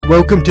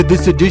Welcome to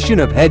this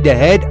edition of Head to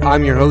Head.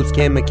 I'm your host,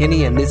 Cam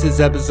McKinney, and this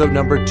is episode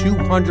number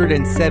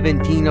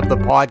 217 of the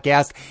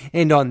podcast.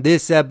 And on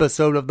this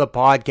episode of the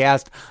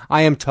podcast,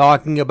 I am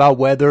talking about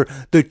whether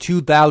the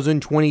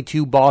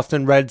 2022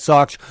 Boston Red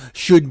Sox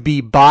should be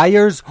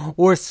buyers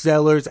or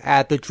sellers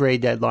at the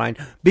trade deadline.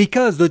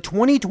 Because the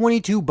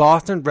 2022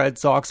 Boston Red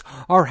Sox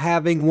are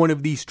having one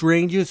of the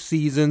strangest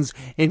seasons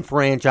in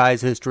franchise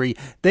history.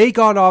 They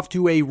got off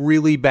to a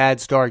really bad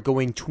start,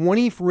 going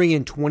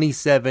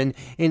 23-27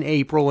 in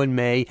April and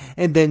May,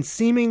 and then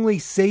seemingly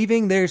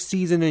saving their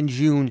season in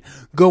June,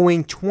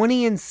 going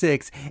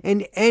 20-6,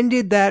 and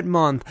ended that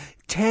month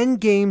 10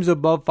 games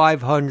above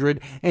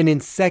 500 and in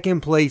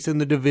second place in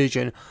the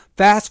division.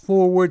 Fast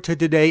forward to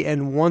today,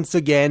 and once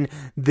again,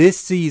 this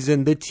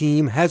season, the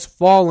team has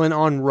fallen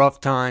on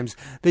rough times.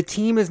 The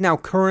team is now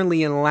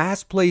currently in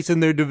last place in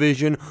their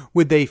division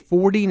with a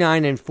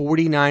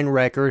 49-49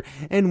 record,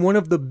 and one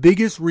of the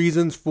biggest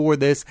reasons for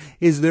this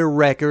is their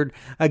record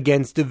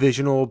against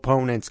divisional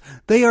opponents.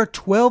 They are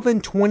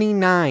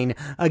 12-29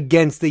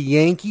 against the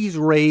Yankees,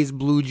 Rays,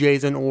 Blue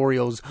Jays, and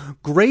Orioles.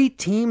 Great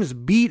teams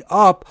beat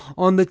up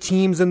on the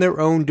teams in their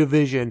own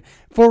division.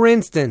 For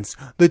instance,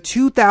 the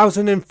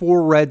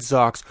 2004 Red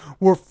Sox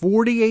were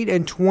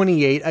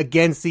 48-28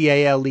 against the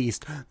AL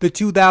East. The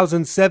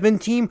 2007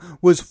 team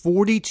was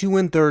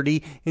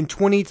 42-30. In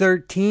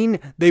 2013,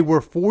 they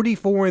were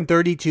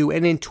 44-32.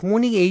 And in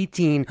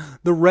 2018,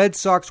 the Red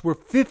Sox were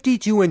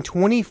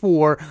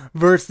 52-24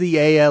 versus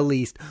the AL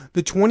East.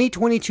 The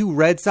 2022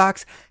 Red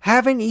Sox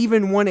haven't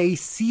even won a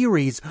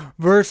series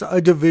versus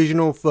a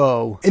divisional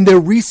foe. And their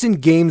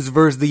recent games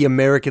versus the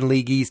American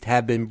League East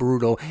have been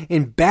brutal.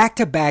 In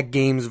back-to-back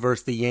games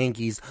versus the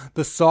Yankees,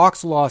 the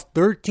Sox lost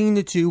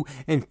 13-2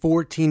 and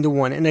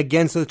 14-1, and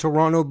against the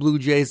Toronto Blue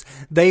Jays,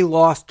 they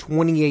lost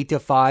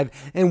 28-5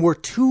 and were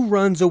 2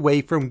 runs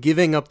away from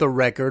giving up the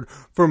record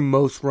for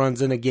most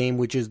runs in a game,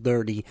 which is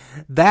 30.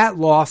 That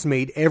loss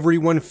made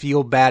everyone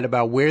feel bad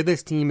about where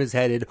this team is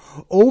headed.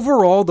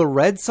 Overall, the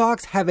Red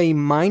Sox have a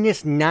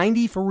minus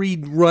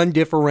 93 run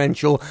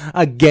differential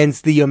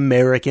against the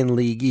American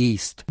League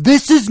East.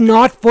 This is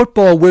not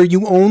football where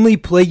you only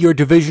play your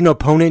division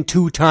opponent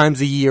 2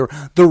 times a year.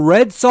 The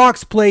Red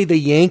Sox play the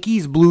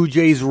Yankees, Blue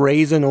Jays,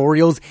 Rays, and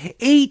Orioles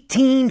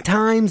 18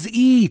 times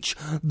each.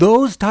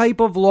 Those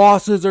type of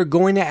losses are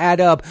going to add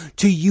up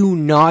to you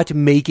not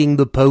making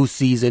the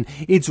postseason.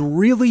 It's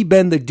really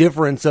been the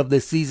difference of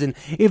this season.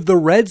 If the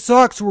Red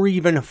Sox were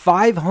even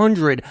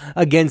 500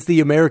 against the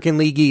American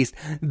League East,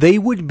 they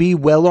would be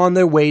well on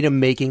their way to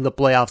making the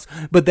playoffs.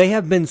 But they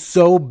have been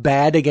so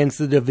bad against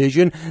the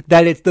division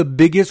that it's the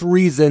biggest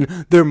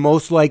reason they're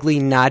most likely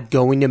not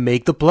going to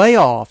make the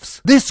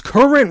playoffs. This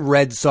current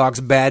Red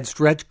Sox bad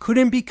stretch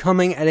couldn't be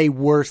coming at a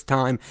worse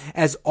time,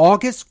 as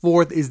August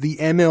 4th is the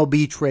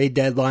MLB trade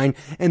deadline,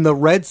 and the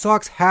Red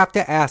Sox have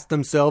to ask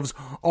themselves,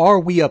 are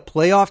we a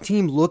playoff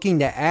team looking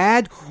to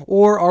add,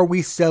 or are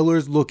we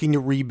sellers looking to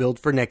rebuild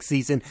for next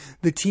season?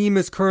 The team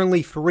is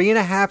currently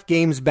 3.5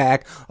 games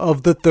back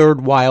of the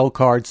third wild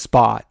card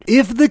spot.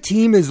 If the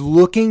team is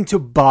looking to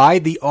buy,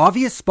 the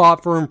obvious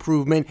spot for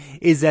improvement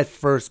is at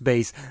first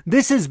base.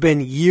 This has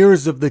been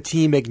years of the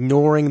team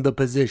ignoring the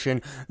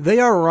position. They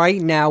are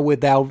right now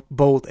without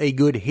both a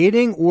good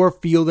hitting or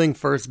fielding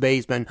first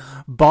baseman.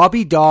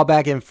 Bobby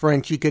Dahlbeck and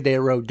Frenchie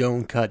Cordero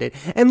don't cut it.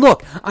 And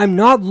look, I'm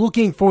not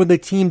looking for the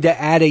team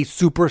to add a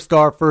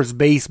superstar first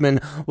baseman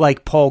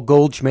like Paul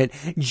Goldschmidt.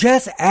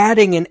 Just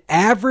adding an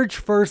average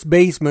first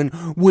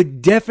baseman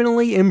would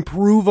definitely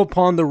improve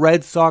upon the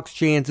Red Sox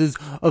chances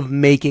of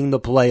making the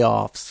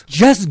playoffs.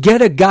 Just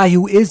get a guy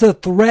who is a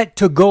threat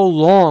to go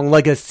long,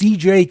 like a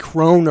CJ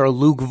Cron or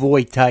Luke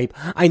Voit type.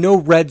 I know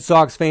Red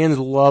Sox fans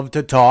love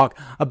to talk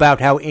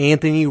about how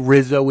Anthony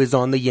Rizzo is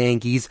on the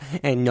Yankees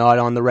and not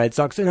on the Red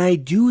Sox, and I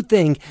do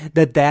think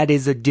that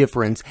is a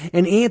difference.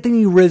 And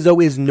Anthony Rizzo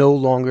is no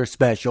longer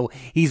special.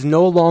 He's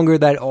no longer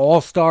that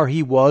all-star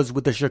he was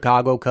with the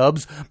Chicago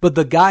Cubs, but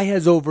the guy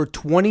has over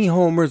 20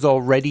 homers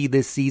already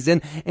this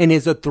season and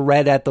is a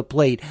threat at the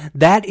plate.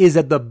 That is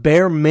at the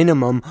bare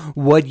minimum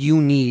what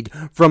you need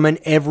from an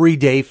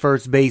everyday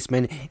first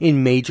baseman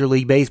in Major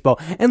League Baseball.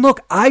 And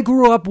look, I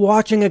grew up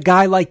watching a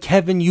guy like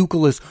Kevin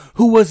Youkilis,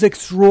 who was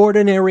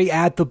extraordinary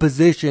at the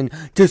position.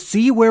 To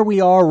see where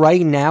we are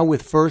right now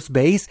with first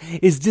base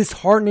is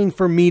disheartening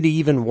for me to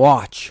even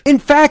watch. In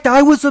fact,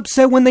 I was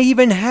upset when they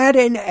even had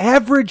an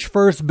average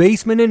first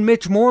baseman in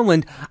Mitch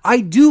Moreland.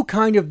 I do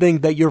kind of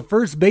think that your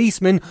first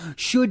baseman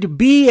should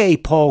be a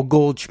Paul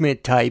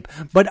Goldschmidt type,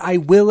 but I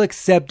will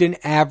accept an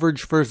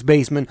average first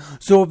baseman.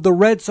 So if the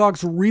Red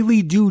Sox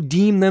really do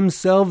deem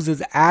themselves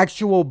as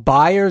actual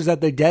buyers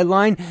at the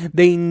deadline,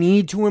 they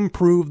need to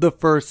improve the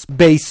first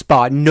base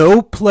spot.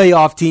 No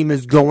playoff team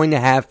is going to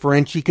have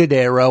Frenchie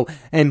Cordero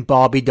and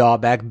Bobby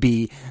Dalbec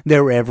be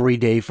their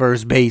everyday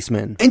first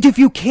baseman. And if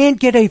you can't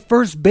get a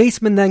first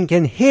baseman that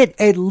can hit,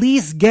 at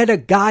least get a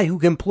guy who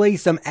can play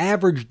some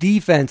average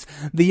defense.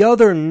 The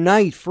other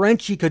night,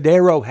 Frenchie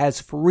Cordero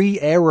has 3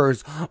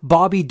 errors.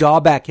 Bobby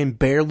Dalbec can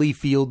barely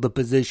field the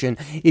position.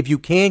 If you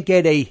can't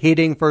get a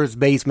hitting first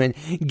baseman,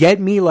 get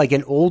me like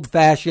an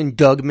old-fashioned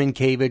Doug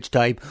Minkiewicz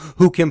type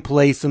who can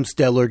play some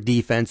stellar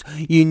defense.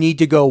 You need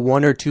to go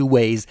one or two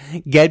ways.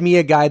 Get me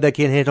a guy that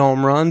can hit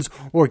home runs,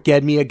 or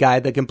get me a guy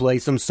that can play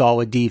some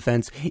solid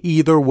defense.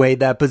 Either way,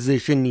 that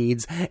position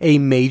needs a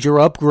major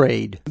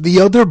upgrade. The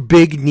other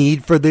big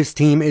need for this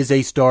team is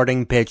a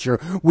starting pitcher.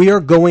 We are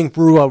going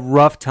through a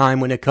rough time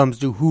when it comes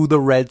to who the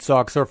Red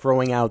Sox are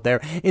throwing out there,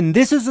 and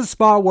this is a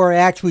spot where I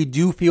actually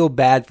do feel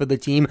bad for the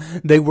team.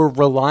 They were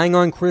relying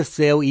on Chris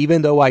Sale,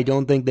 even though I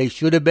don't think they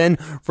should have been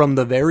from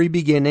the very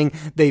beginning.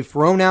 They've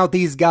thrown out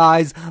these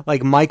guys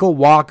like Michael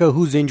Wacha,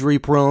 who's injury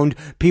prone.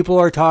 People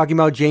are talking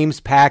about James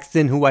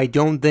Paxton, who I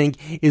don't think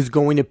is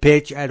going to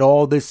pitch at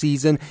all this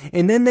season.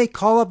 And then they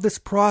call up this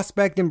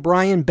prospect in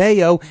Brian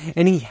Bayo,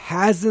 and he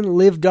hasn't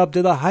lived up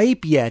to the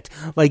hype yet.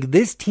 Like,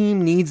 this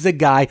team needs a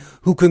guy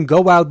who can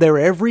go out there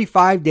every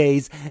 5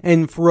 days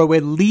and throw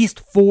at least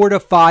 4 to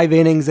 5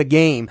 innings a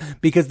game,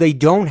 because they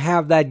don't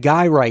have that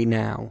guy right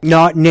now.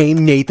 Not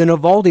named Nathan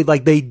Eovaldi.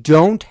 Like, they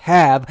don't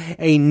have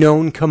a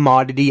known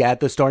commodity at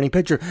the starting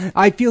pitcher.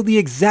 I feel the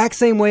exact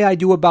same way I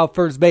do about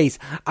first base.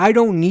 I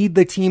don't need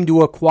the team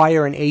to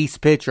acquire an ace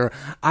pitcher.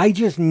 I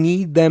just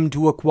need them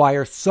to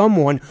acquire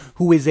someone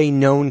who is a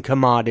known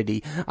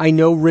commodity. I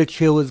know Rich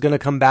Hill is going to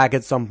come back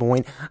at some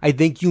point. I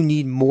think you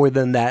need more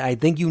than that. I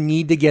think you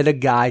need to get a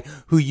guy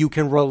who you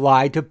can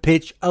rely to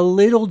pitch a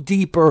little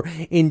deeper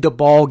into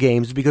ball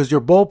games, because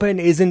your bullpen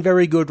isn't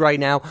very good right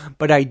now,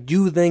 but I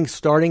do think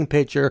starting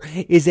pitcher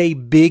is a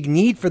big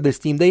need for this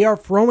team. They are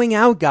throwing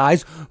out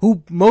guys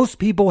who most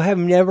people have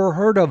never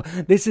heard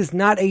of. This is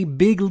not a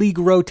big league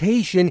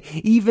rotation,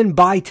 even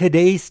by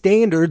today's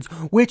standards,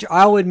 which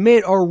I'll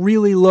admit are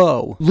really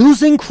low.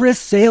 Losing Chris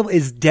Sale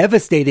is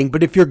devastating,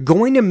 but if you're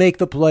going to make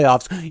the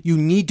playoffs, you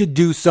need to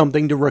do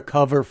something to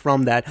recover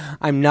from that.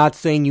 I'm not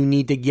saying you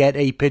need to get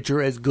a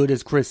pitcher as good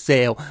as Chris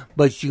Sale,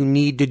 but you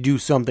need to do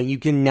something. You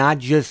cannot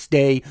just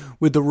stay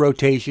with the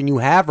rotation you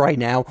have right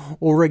now,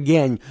 or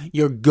again,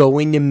 you're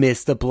going to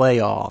miss the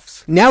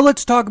playoffs. Now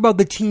let's talk about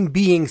the team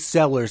being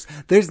sellers.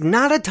 There's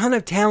not a ton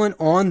of talent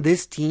on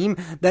this team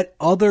that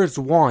others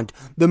want.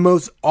 The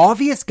most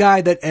obvious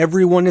guy that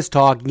everyone is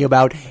talking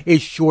about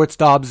is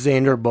shortstop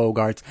Xander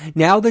Bogaerts.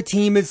 Now the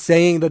team is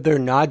saying that they're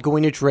not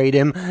going to trade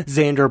him.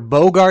 Xander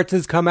Bogaerts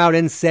has come out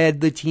and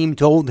said the team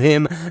told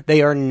him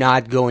they are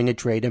not going to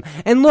trade him.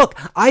 And look,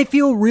 I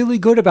feel really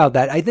good about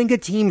that. I think a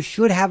team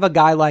should have a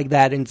guy like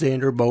that in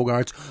Xander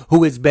Bogaerts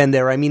who has been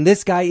there. I mean,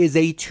 this guy is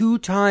a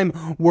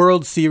 2-time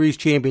World Series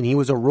champion. He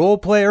was a role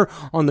player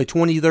on the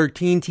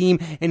 2013 team,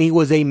 and he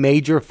was a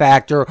major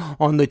factor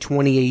on the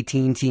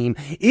 2018 team.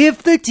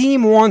 If the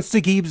team wants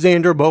to keep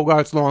Xander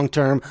Bogaerts long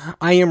term,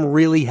 I am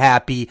really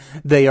happy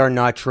they are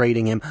not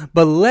trading him.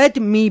 But let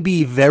me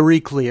be very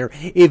clear.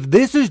 If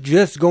this is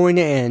just going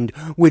to end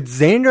with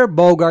Xander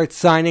Bogaerts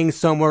signing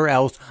somewhere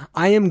else,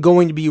 I am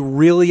going to be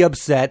really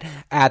upset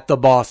at the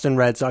Boston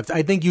Red Sox.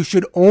 I think you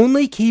should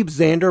only keep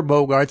Xander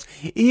Bogaerts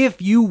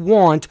if you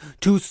want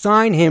to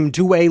sign him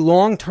to a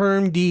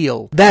long-term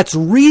deal that's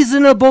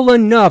reasonable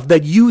enough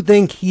that you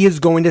think he is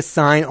going to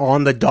sign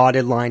on the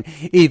dotted line.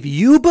 If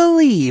you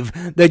believe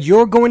that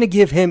you're going to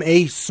give him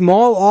a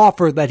small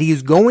offer that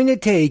he's going to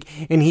take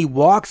and he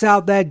walks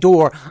out that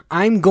door,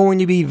 I'm going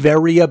to be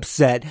very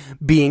upset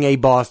being a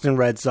Boston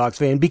Red Sox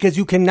fan, because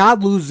you cannot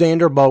lose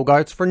Xander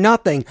Bogaerts for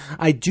nothing.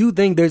 I do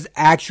think there's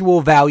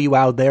actual value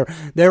out there.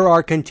 There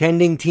are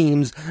contending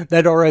teams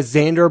that are a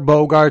Xander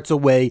Bogaerts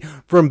away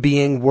from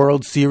being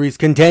World Series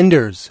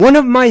contenders. One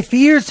of my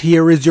fears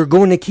here is you're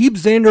going to keep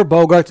Xander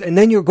Bogaerts and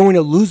then you're going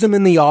to lose him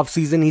in the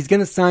offseason. He's going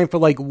to sign for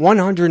like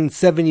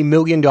 $170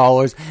 million,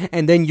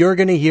 and then you're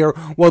going to hear,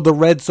 well, the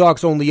Red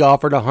Sox only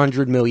offered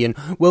 $100 million.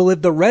 Well,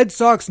 if the Red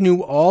Sox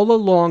knew all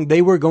along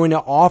they were going to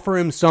offer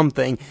him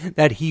something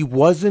that he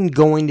wasn't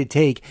going to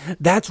take,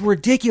 that's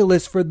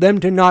ridiculous for them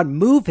to not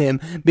move him,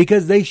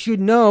 because they should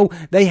know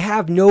they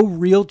have no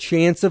real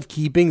chance of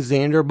keeping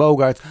Xander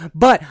Bogaerts.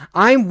 But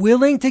I'm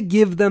willing to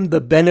give them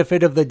the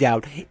benefit of the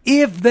doubt.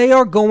 If they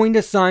are going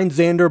to sign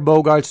Xander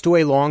Bogaerts to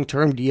a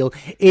long-term deal,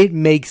 it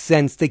makes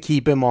sense to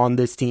keep him on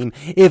this team.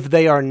 If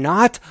they are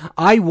not,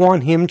 I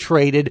want him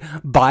traded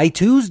by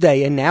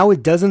Tuesday, and now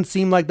it doesn't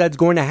seem like that's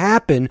going to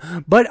happen,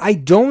 but I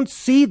don't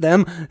see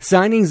them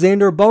signing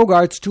Xander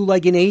Bogaerts to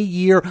like an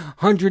 8-year,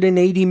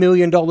 $180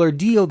 million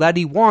deal that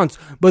he wants.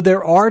 But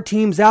there are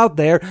teams out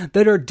there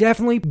that are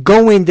definitely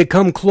going to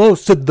come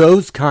close to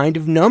those kind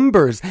of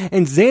numbers,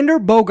 and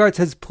Xander Bogaerts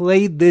has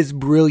played this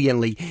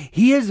brilliantly.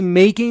 He is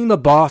making the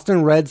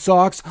Boston Red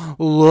Sox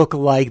look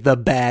like the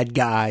bad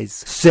guys,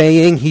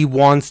 saying he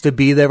wants to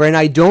be there, and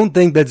I don't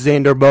think that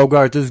Xander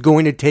Bogaerts is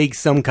going to take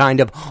some kind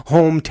of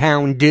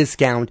hometown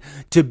discount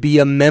to be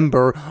a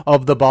member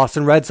of the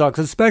Boston Red Sox,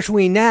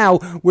 especially now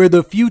where the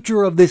the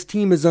future of this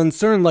team is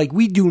uncertain. Like,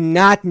 we do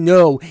not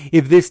know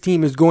if this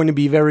team is going to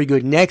be very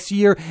good next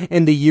year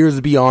and the years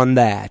beyond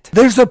that.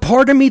 There's a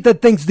part of me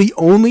that thinks the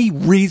only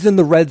reason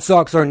the Red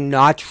Sox are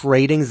not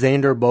trading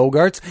Xander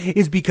Bogaerts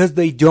is because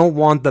they don't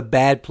want the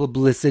bad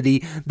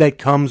publicity that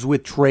comes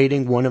with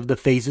trading one of the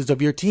faces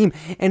of your team.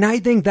 And I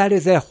think that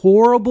is a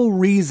horrible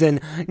reason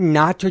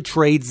not to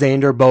trade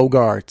Xander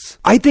Bogaerts.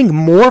 I think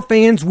more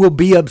fans will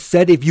be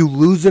upset if you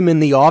lose him in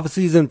the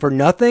offseason for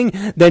nothing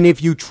than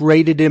if you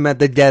traded him at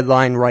the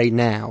deadline right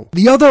now.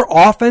 The other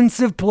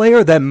offensive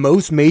player that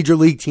most major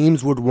league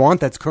teams would want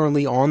that's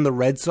currently on the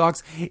Red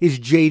Sox is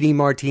JD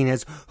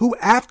Martinez, who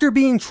after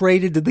being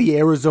traded to the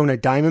Arizona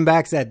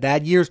Diamondbacks at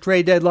that year's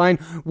trade deadline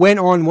went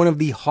on one of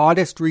the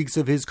hottest streaks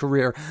of his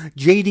career.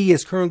 JD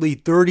is currently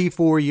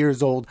 34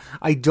 years old.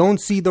 I don't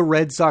see the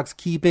Red Sox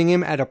keeping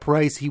him at a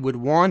price he would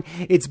want.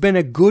 It's been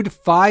a good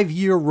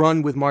 5-year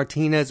run with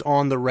Martinez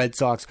on the Red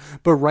Sox,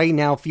 but right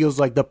now feels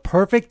like the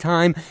perfect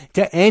time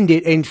to end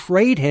it and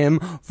trade him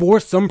for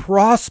some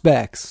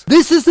prospects.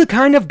 This is the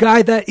kind of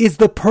guy that is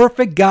the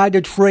perfect guy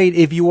to trade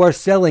if you are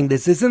selling.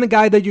 This isn't a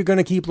guy that you're going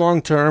to keep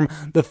long term.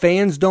 The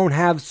fans don't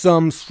have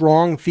some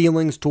strong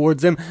feelings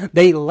towards him.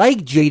 They like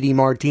JD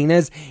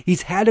Martinez.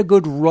 He's had a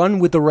good run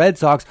with the Red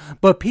Sox,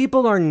 but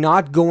people are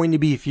not going to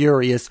be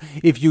furious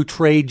if you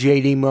trade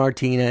JD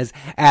Martinez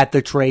at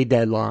the trade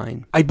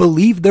deadline. I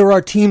believe there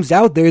are teams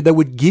out there that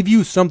would give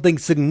you something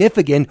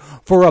significant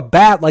for a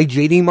bat like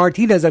JD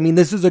Martinez. I mean,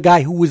 this is a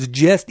guy who was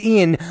just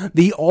in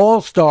the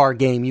All-Star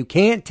game. You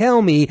can't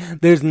tell me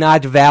there's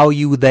not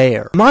value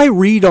there. My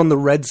read on the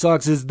Red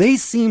Sox is they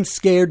seem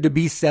scared to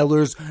be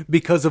sellers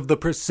because of the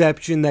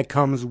perception that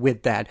comes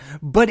with that.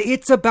 But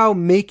it's about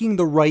making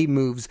the right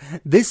moves.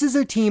 This is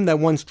a team that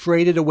once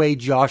traded away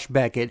Josh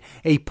Beckett,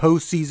 a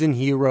postseason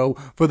hero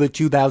for the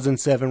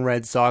 2007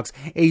 Red Sox,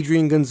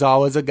 Adrian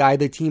Gonzalez, a guy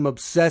the team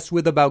obsessed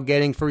with about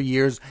getting for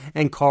years,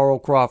 and Carl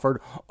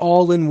Crawford,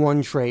 all in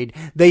one trade.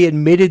 They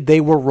admitted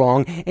they were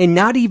wrong, and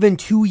not even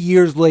 2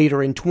 years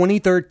later, in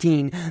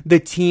 2013, the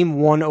team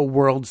won a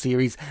World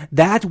Series.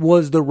 That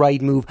was the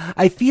right move.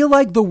 I feel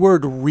like the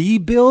word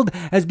rebuild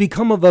has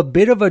become a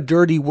bit of a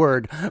dirty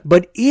word,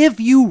 but if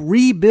you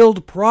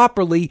rebuild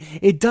properly,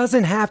 it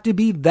doesn't have to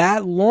be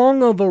that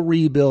long of a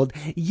rebuild.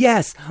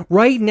 Yes,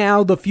 right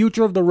now the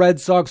future of the Red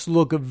Sox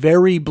look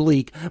very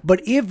bleak,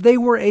 but if they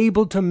were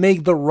able to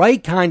make the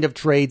right kind of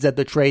trades at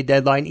the trade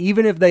deadline,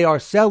 even if they are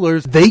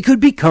sellers, they could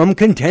become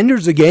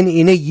contenders again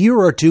in a year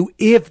or two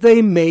if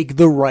they make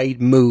the right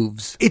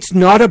moves. It's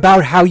not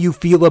about how you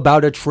feel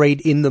about a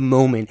trade in the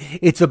moment.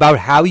 It's about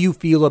how you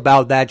feel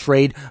about that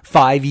trade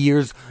 5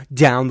 years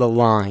down the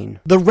line.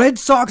 The Red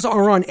Sox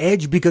are on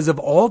edge because of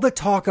all the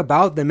talk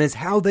about them is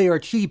how they are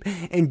cheap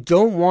and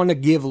don't want to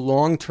give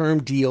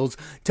long-term deals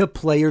to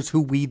players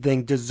who we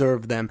think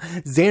deserve them.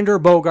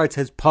 Xander Bogaerts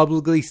has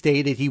publicly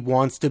stated he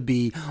wants to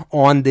be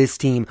on this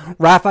team.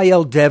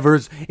 Rafael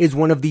Devers is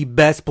one of the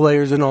best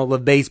players in all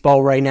of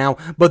baseball right now,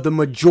 but the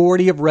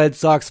majority of Red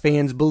Sox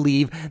fans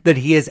believe that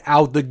he is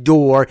out the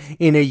door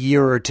in a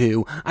year or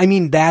two. I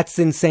mean, that's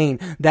insane.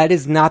 That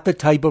is not the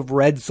type of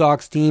Red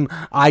Sox team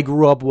I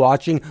grew up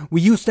watching.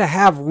 We used to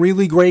have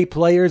really great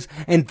players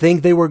and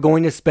think they were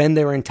going to spend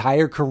their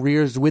entire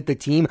careers with the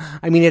team.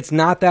 I mean, it's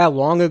not that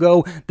long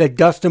ago that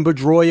Dustin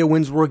Pedroia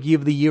wins Rookie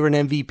of the Year and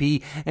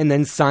MVP and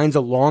then signs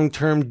a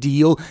long-term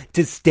deal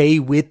to stay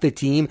with the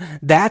team.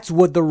 That's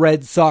what the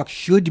Red Sox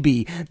should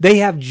be. They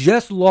have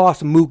just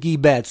lost Mookie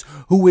Betts,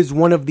 who is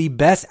one of the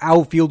best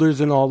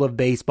outfielders in all of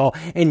baseball,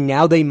 and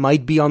now they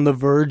might be on the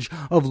verge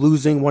of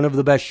losing one of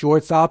the best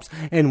shortstops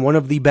and one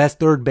of the best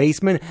third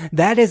basemen.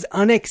 That is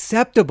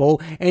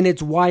unacceptable, and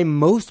it's why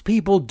most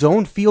people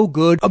don't feel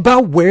good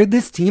about where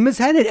this team is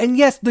headed. And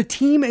yes, the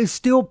team is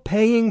still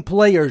paying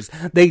players.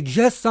 They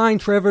just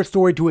signed Trevor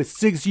Story to a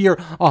 6-year,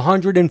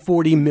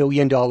 $140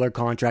 million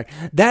contract.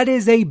 That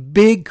is a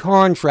big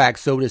contract,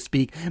 so to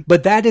speak,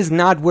 but that is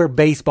not where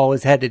baseball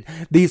is headed.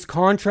 These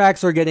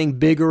contracts are getting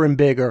bigger and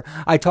bigger.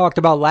 I talked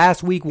about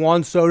last week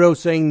Juan Soto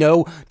saying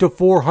no to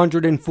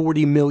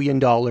 $440 million.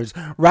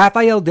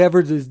 Rafael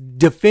Devers is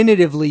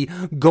definitively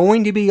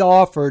going to be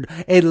offered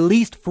at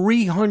least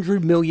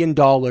 $300 million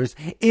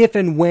if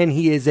and when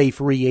he is a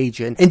free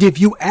agent. And if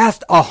you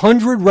asked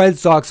 100 Red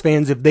Sox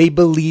fans if they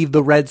believe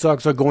the Red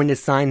Sox are going to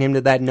sign him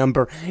to that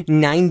number,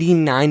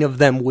 99 of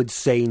them would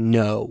say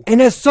no.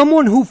 And as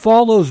someone who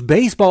follows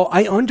baseball,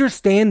 I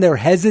understand their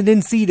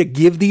hesitancy to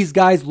give these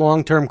guys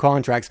long-term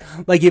contracts.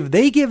 Like, if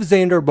they give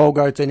Xander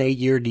Bogaerts an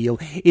 8-year deal,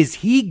 is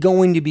he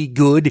going to be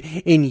good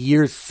in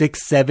years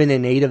 6, 7,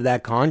 and 8 of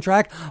that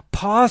contract?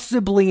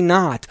 Possibly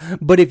not.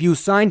 But if you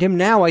signed him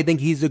now, I think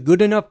he's a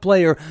good enough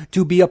player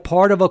to be a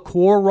part of a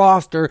core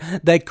roster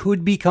that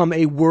could become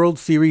a World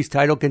Series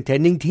title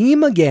contending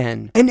team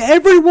again. And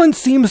everyone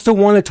seems to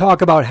want to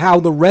talk about how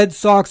the Red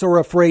Sox are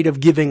afraid of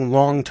giving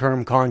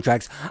long-term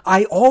contracts.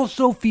 I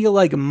also feel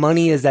like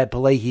money is at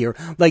play here.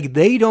 Like,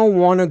 they don't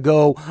want to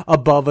go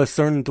above a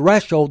certain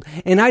threshold,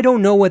 and I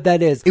don't know what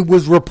that is. It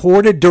was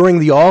reported during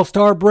the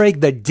All-Star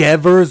break that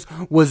Devers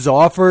was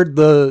offered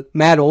the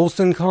Matt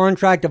Olson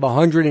contract of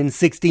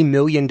 $160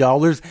 million,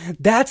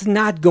 that's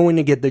not going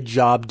to get the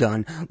job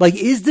done. Like,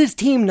 is this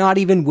team not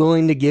even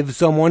willing to give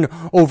someone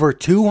over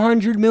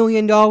 $200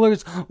 million?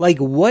 Like,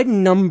 what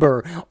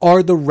number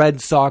are the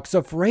Red Sox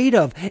afraid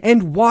of?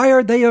 And why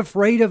are they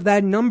afraid of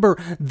that number?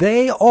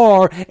 They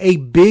are a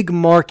big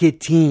market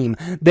team.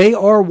 They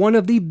are one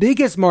of the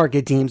biggest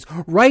market teams.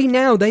 Right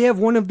now, they have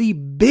one of the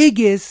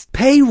biggest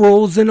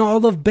payrolls in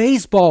all of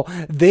baseball.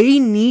 They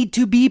need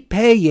to be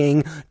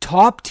paying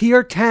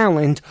top-tier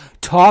talent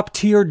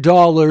top-tier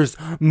dollars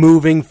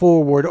moving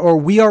forward, or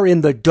we are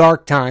in the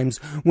dark times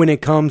when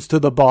it comes to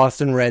the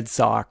Boston Red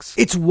Sox.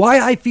 It's why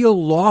I feel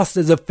lost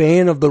as a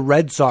fan of the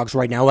Red Sox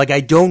right now. Like, I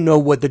don't know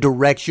what the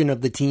direction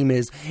of the team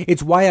is.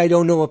 It's why I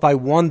don't know if I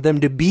want them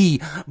to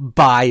be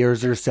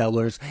buyers or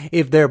sellers.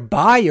 If they're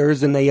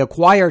buyers and they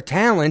acquire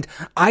talent,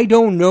 I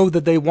don't know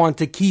that they want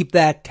to keep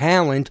that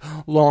talent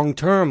long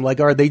term. Like,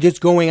 are they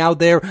just going out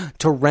there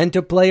to rent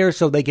a player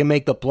so they can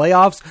make the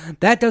playoffs?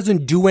 That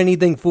doesn't do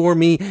anything for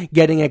me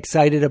getting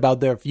excited about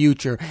their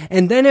future.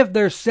 And then if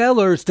they're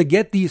sellers to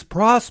get these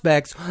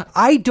prospects,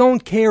 I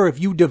don't care if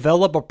you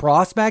develop a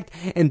prospect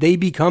and they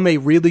become a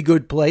really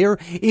good player.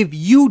 If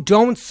you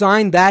don't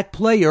sign that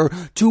player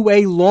to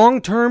a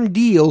long-term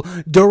deal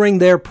during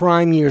their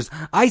prime years,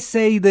 I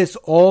say this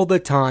all the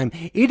time.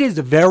 It is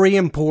very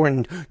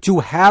important to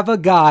have a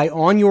guy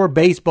on your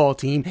baseball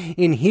team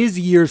in his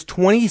years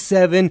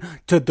 27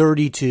 to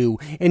 32.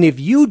 And if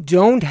you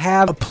don't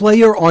have a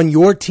player on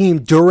your team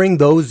during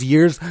those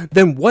years,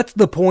 then what's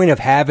the point of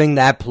having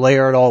that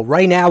player at all?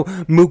 Right now,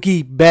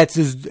 Mookie Betts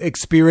is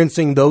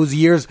experiencing those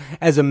years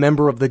as a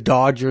member of the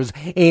Dodgers.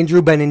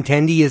 Andrew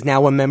Benintendi is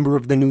now a member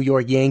of the New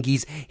York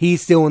Yankees.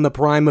 He's still in the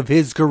prime of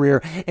his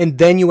career. And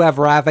then you have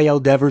Rafael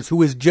Devers,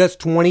 who is just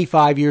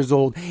 25 years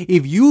old.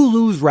 If you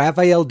lose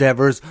Rafael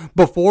Devers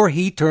before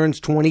he turns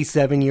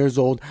 27 years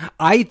old,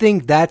 I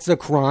think that's a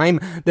crime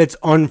that's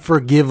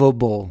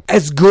unforgivable.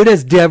 As good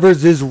as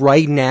Devers is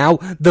right now,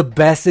 the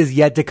best is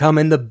yet to come,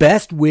 and the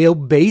best will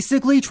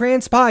basically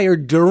transpire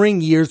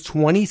during years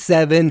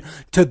 27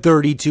 to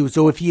 32.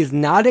 So if he is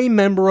not a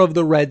member of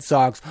the Red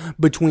Sox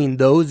between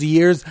those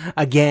years,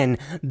 again,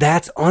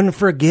 that's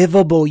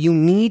unforgivable. You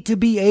need to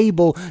be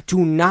able to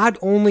not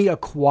only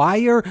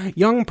acquire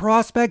young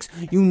prospects,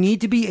 you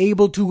need to be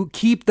able to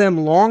keep them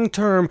long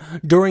term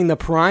during the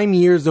prime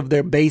years of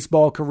their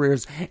baseball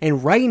careers.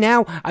 And right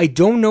now, I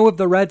don't know if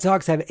the Red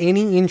Sox have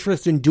any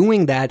interest in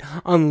doing that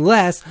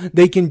unless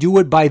they can do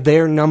it by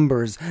their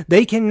numbers.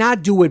 They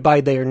cannot do it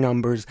by their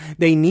numbers.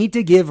 They need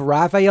to give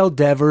Rafael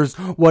Devers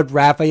what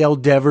Rafael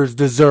Devers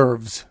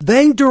deserves.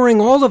 Then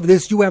during all of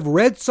this, you have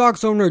Red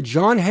Sox owner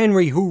John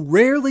Henry, who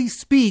rarely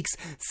speaks,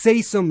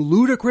 say some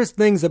ludicrous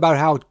things about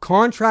how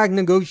contract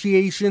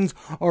negotiations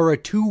are a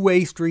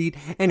two-way street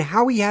and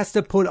how he has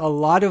to put a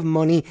lot of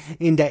money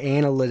into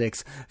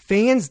analytics.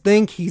 Fans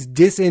think he's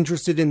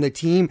disinterested in the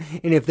team,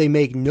 and if they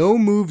make no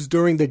moves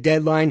during the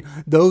deadline,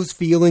 those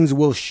feelings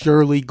will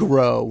surely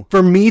grow.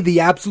 For me, the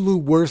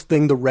absolute worst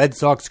thing the Red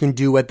Sox can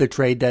do at the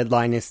trade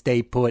deadline is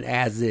stay put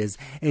as is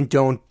and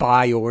don't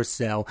buy or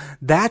sell.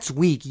 That's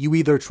weak. You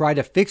either try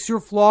to fix your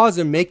flaws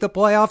and make the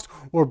playoffs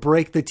or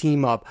break the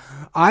team up.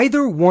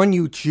 Either one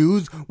you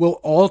choose will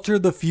alter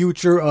the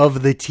future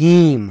of the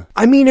team.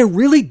 I mean, it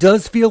really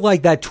does feel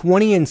like that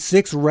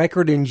 20-6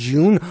 record in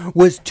June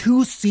was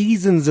 2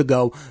 seasons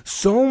ago.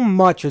 So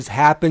much has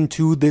happened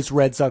to this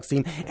Red Sox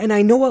team, and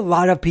I know a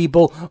lot of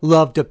people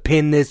love to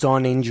pin this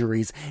on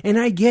injuries, and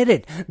I get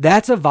it.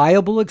 That's a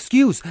viable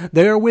excuse.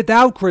 They're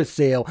without Chris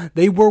Sale.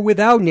 They were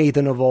without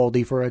Nathan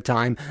Eovaldi for a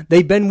time.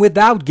 They've been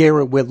without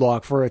Garrett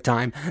Whitlock for a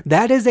time.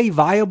 That is a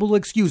viable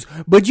excuse,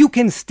 but you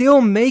can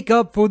still make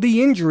up for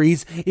the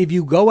injuries if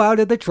you go out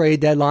at the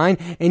trade deadline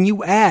and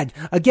you add.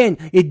 Again,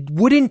 it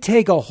wouldn't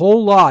take a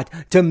whole lot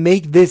to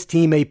make this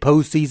team a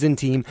postseason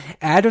team.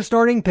 Add a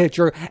starting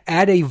pitcher,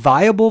 add a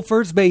viable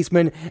first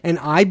baseman, and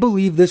I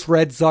believe this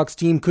Red Sox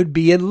team could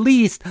be at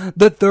least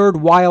the third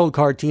wild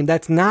card team.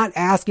 That's not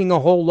asking a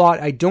whole lot.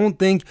 I don't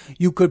think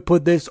you could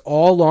put this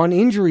all on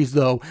injuries,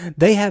 though.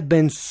 They have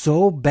been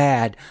so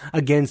bad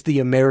against the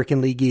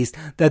American League East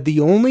that the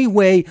only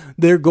way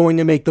they're going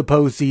to make the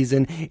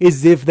postseason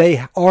is if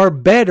they are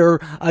better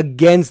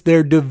against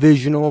their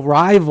divisional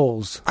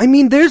rivals. I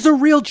mean, there's a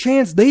real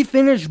chance they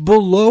finish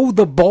below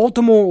the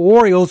Baltimore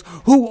Orioles,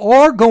 who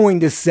are going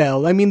to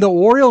sell. I mean, the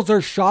Orioles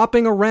are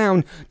shopping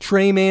around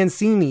Trey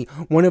Mancini,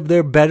 one of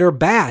their better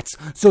bats.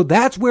 So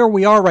that's where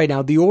we are right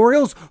now. The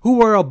Orioles,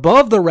 who are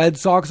above the Red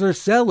Sox, are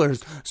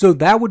sellers. So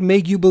that would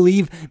make you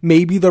believe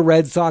maybe the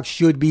Red Sox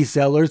should be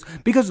sellers,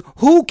 because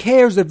who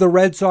cares if the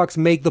Red Sox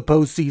make the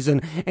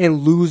postseason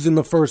and lose in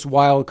the first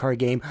wild card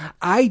game?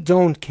 I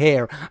don't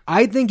care.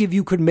 I think if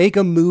you could make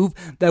a move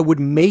that would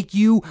make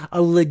you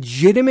a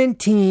legitimate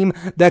team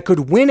that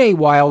could win a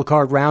wild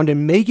card round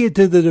and make it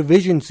to the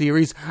division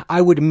series,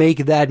 I would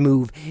make that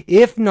move.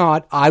 If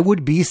not, I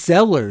would be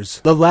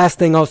sellers. The last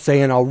thing I'll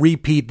say, and I'll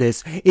repeat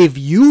this, if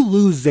you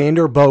lose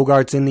Xander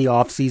Bogaerts in the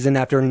offseason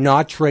after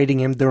not trading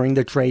him during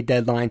the trade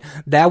deadline,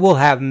 that will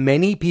have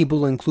many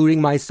people,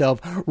 including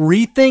myself,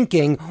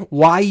 rethinking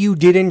why you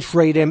didn't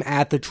trade him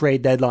at the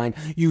trade deadline.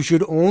 You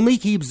should only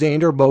keep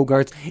Xander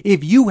Bogaerts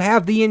if you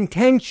have the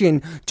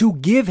intention to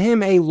give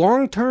him a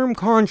long-term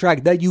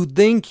contract that you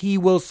think he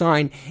will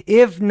sign.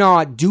 If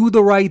not, do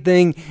the right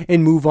thing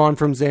and move on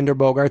from Xander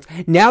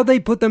Bogaerts. Now they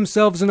put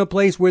themselves in a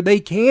place where they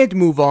can't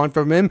move on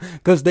from him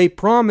because they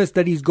promised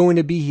that he's going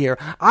to be here.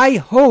 I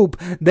hope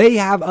they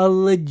have a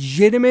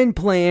legitimate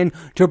plan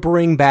to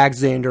bring back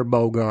Xander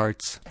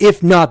Bogaerts.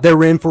 If not,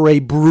 they're in for a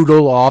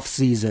brutal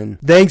offseason.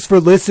 Thanks for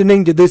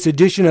listening to this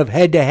edition of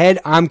Head to Head.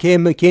 I'm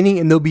Cam McKinney,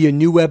 and there'll be a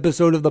new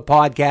episode of the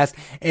podcast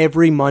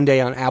every Monday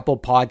on Apple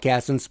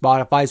Podcasts and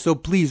Spotify, so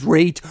please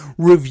rate,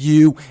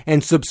 review,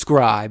 and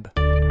subscribe.